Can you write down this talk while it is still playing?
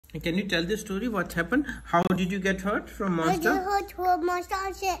Can you tell the story? What happened? How did you get hurt from monster? I got hurt from monster.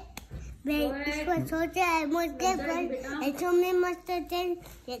 It was so I was different. And so many monsters then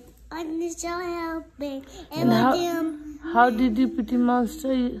so help me. And how did you put in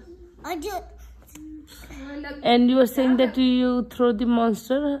monster? And you were saying that you throw the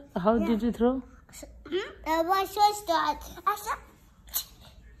monster. How did you throw? I was so strong.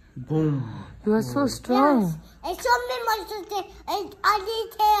 Boom. You are so strong. Yes. And so many monsters and I need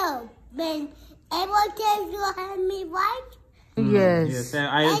help. Man, everyone came to help me, right? Yes.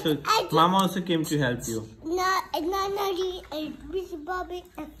 I also. Mama also came to help you. And Bishop Bobby.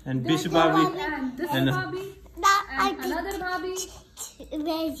 And Bishop Bobby. And this And Bobby. And Another Bobby.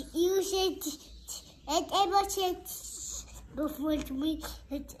 When you said, and Emma said before me,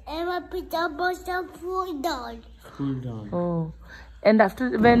 and Emma put the monster fall down. Cool down. Oh. And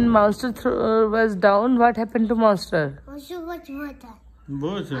after when monster was down, what happened to monster? Also, what's water?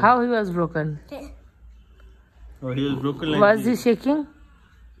 Both. How he was broken? Oh, he was broken like Was this. he shaking?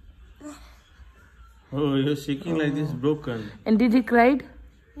 Oh, he was shaking like this, broken. And did he cried?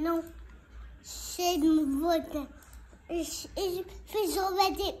 No. Said water. It's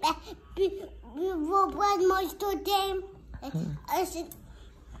already one monster time. I said,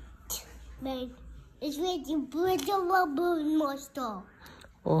 man, it's ready to rubber monster.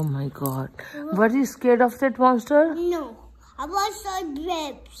 Oh my God! Were you scared of that monster? No, I was so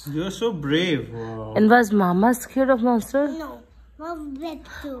brave. You're so brave. Wow. And was Mama scared of monster? No, I was brave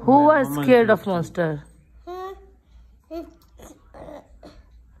too. Who was Mama scared is of monster? Huh?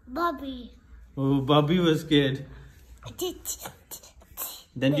 Bobby. Oh, Bobby was scared.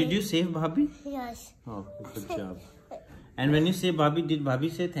 Then did you save Bobby? Yes. Oh, good job. And when you say Bobby, did Bobby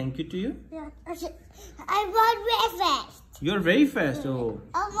say thank you to you? Yeah. I run very fast. You're very fast. Oh.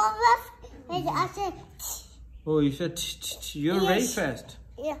 I run very fast. And I said, Oh, you said you're very fast.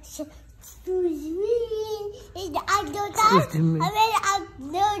 yes. Excuse me. And I do that. Excuse me. And when I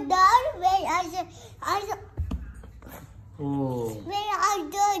do that, when I said, Oh. when I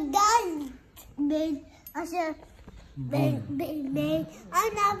do that, then I said, and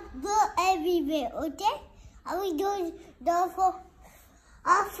I go everywhere, okay? I will do the for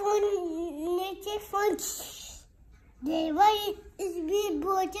our phone native phone. The one is big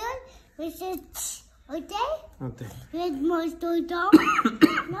bottle, which is okay? Okay. Red monster down.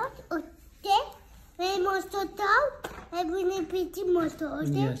 Not okay. Red monster down. I will repeat the monster,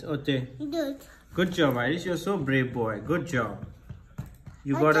 okay? Yes, okay. Good. Good job, Irish. You're so brave, boy. Good job.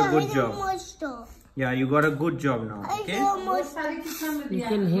 You got a good job. Monster. Yeah, you got a good job now. Okay. You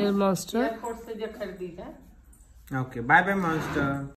can hear monster. Okay. Bye, bye, monster.